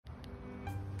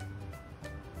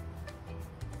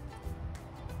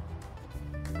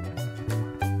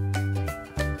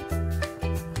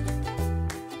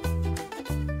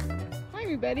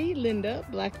everybody, Linda,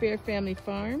 Black Bear Family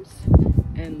Farms,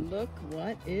 and look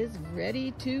what is ready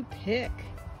to pick.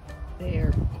 They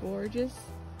are gorgeous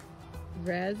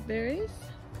raspberries,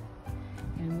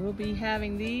 and we'll be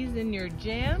having these in your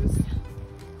jams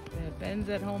that Ben's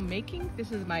at home making.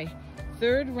 This is my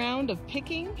third round of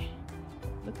picking.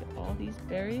 Look at all these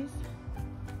berries.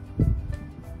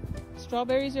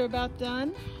 Strawberries are about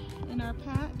done in our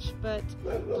patch, but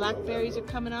blackberries are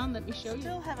coming on. Let me show you.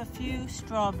 Still have a few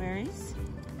strawberries,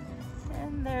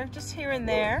 and they're just here and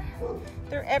there.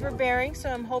 They're ever bearing, so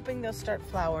I'm hoping they'll start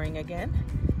flowering again.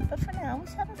 But for now,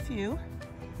 we have a few.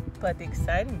 But the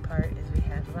exciting part is we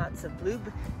have lots of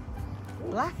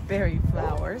blackberry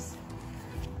flowers.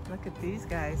 Look at these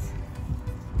guys.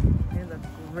 They look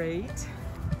great.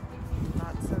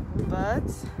 Lots of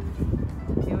buds.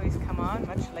 They always come on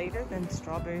much later than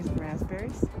strawberries and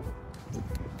raspberries.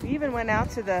 We even went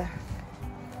out to the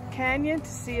canyon to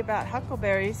see about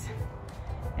huckleberries,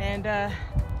 and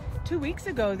 2 weeks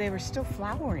ago they were still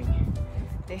flowering.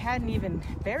 They hadn't even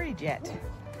berried yet.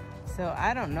 So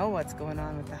I don't know what's going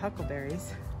on with the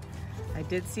huckleberries. I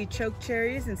did see choke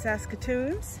cherries and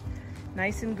Saskatoons,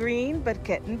 nice and green but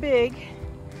getting big.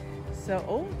 So,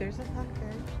 oh, there's a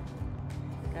blackberry.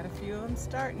 Got a few of them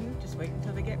starting, just wait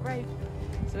until they get ripe.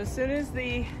 So as soon as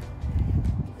the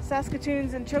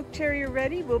Saskatoons and choke cherry are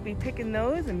ready, we'll be picking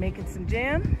those and making some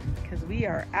jam, because we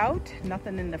are out,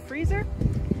 nothing in the freezer.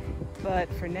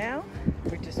 But for now,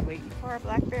 we're just waiting for our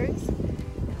blackberries, and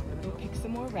we're gonna go pick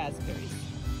some more raspberries.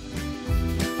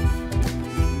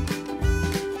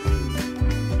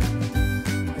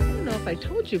 I don't know if I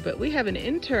told you, but we have an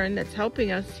intern that's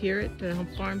helping us here at the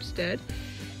farmstead,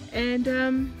 and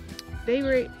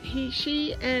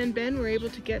she and Ben were able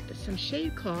to get some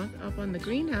shade cloth up on the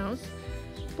greenhouse.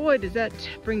 Boy, does that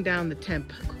bring down the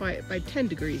temp quite by 10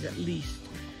 degrees at least,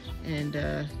 and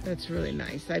that's really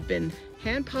nice. I've been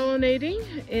hand pollinating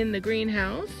in the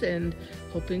greenhouse and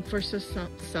hoping for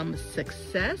some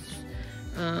success.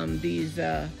 These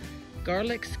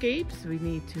garlic scapes we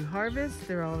need to harvest.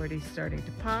 They're already starting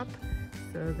to pop,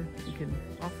 so that we can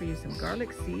offer you some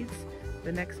garlic seeds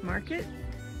the next market.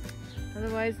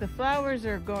 Otherwise, the flowers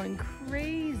are going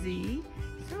crazy.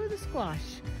 So are the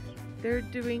squash. They're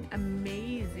doing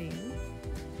amazing,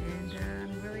 and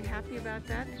I'm really happy about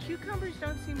that. The cucumbers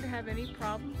don't seem to have any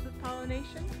problems with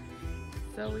pollination,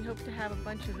 so we hope to have a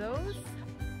bunch of those.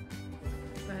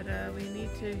 But we need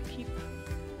to keep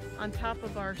on top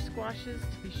of our squashes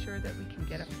to be sure that we can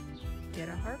get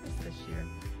a harvest this year.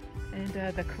 And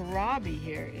the kohlrabi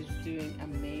here is doing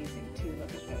amazing too.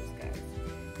 Look at those guys.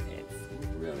 It's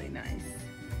really nice.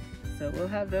 So we'll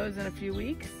have those in a few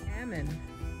weeks.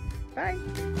 Bye.